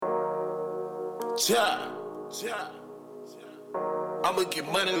Chop. I'ma get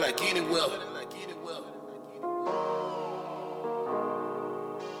money like anywhere.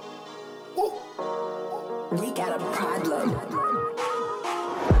 Woo. We got a prodlem.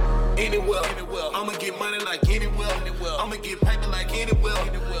 Anywhere, I'ma get money like anywhere. I'ma get paper like anywhere.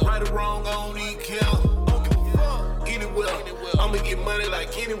 Right or wrong, I don't even care. Anywhere, I'ma get money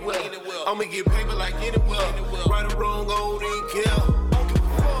like anywhere. I'ma get paper like anywhere. Right or wrong, I don't even care.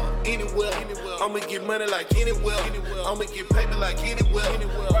 Anywhere, I'ma get money like anywhere. I'ma get paper like anywhere.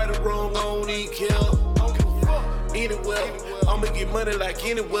 Right or wrong, I don't even care. Anywhere, I'ma get money like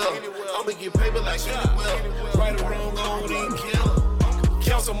anywhere. I'ma get paper like anywhere. Right or wrong, I don't even care.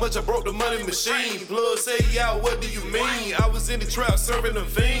 Count so much I broke the money machine. Blood say, yeah, what do you mean? I was in the trap serving the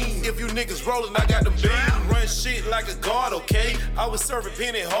fiend. If you niggas rolling, I got the beam. Run shit like a guard, okay? I was serving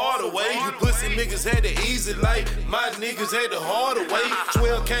penny hard away. You pussy niggas had the easy life. My niggas had the harder way.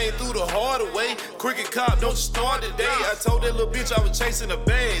 12 came through the harder way. Cricket cop, don't you start today. I told that little bitch I was chasing a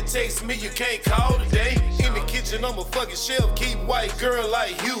bag. Text me, you can't call today. In the kitchen, I'm a fucking shelf. Keep white girl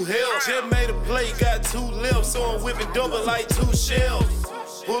like Hugh Hell. Just made a play, got 2 left. So I'm whipping double like 2 shells.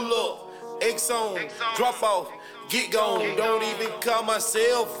 Pull up, X on, drop off, get gone. Don't even call my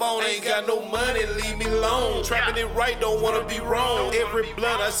cell phone, ain't got no money, leave me alone. Trapping it right, don't wanna be wrong. Every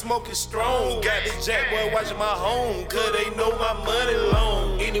blunt I smoke is strong. Got this jack boy watching my home, cause they know my money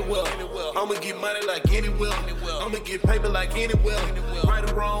long. Anywhere, I'ma get money like anywhere. I'ma get paper like anywhere. Right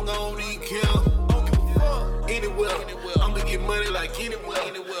or wrong, I don't even care. Anywhere, I'ma get money like anywhere.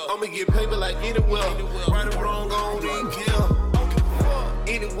 I'ma get paper like anywhere. Right or wrong, I don't even care.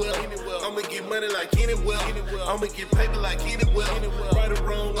 Anywhere, I'ma get money like anywhere. I'ma get paper like anywhere. Right or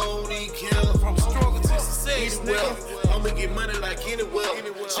wrong, I don't even care. From struggle to success, nigga. I'ma get money like anywhere.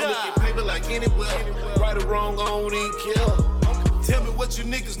 I'ma get paper like anywhere. Right or wrong, I don't even care. Tell me what you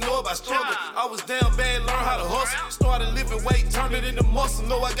niggas know about struggle. I was down bad, learn how to hustle. Started lifting weight, turned it into muscle.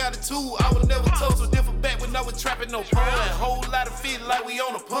 Know I got it too. I was never told so different back when I was trapping no pun. Whole lot of feet like we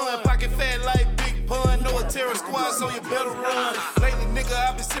on a pun. Pocket fat like Big Pun. Know a terror squad, so you better run. Lately, nigga,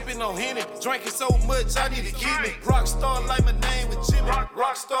 I been sipping on Henny. Drinking so much, I need to get me. Rockstar like my name with Jimmy.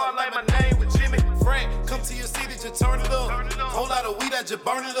 Rockstar like my name with Jimmy. Frat, come to your city, just turn it up. Whole lot of weed, I just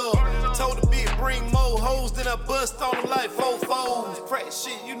burn it up. Told the bitch bring more hoes, then I bust on them like 4 foes. Frat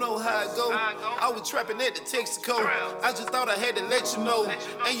shit, you know how it go. I was trapping at the Texaco. I just thought I had to let you know.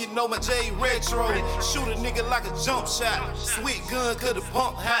 And you know my J Retro. Shoot a nigga like a jump shot. Sweet gun, cause the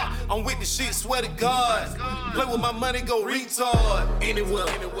pump hot. I'm with the shit, swear to God. Play with my money, go retard. Anywhere,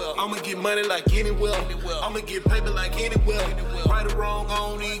 I'ma get money like anywhere. I'ma get paper like anywhere. Right or wrong, I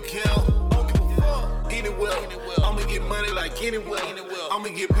don't even care. Anywhere, I'ma get money like anywhere. I'ma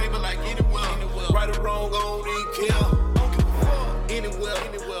get paper like anywhere. Right or wrong, I don't even care. Anywhere,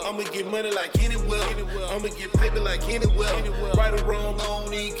 I'ma get money like anywhere. I'ma get paper like anywhere. Right or wrong, I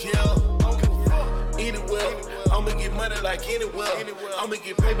don't even care. Anywhere, I'ma get money like anywhere. I'ma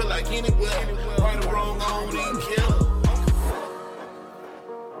get paper like anywhere. Right or wrong, I don't even care.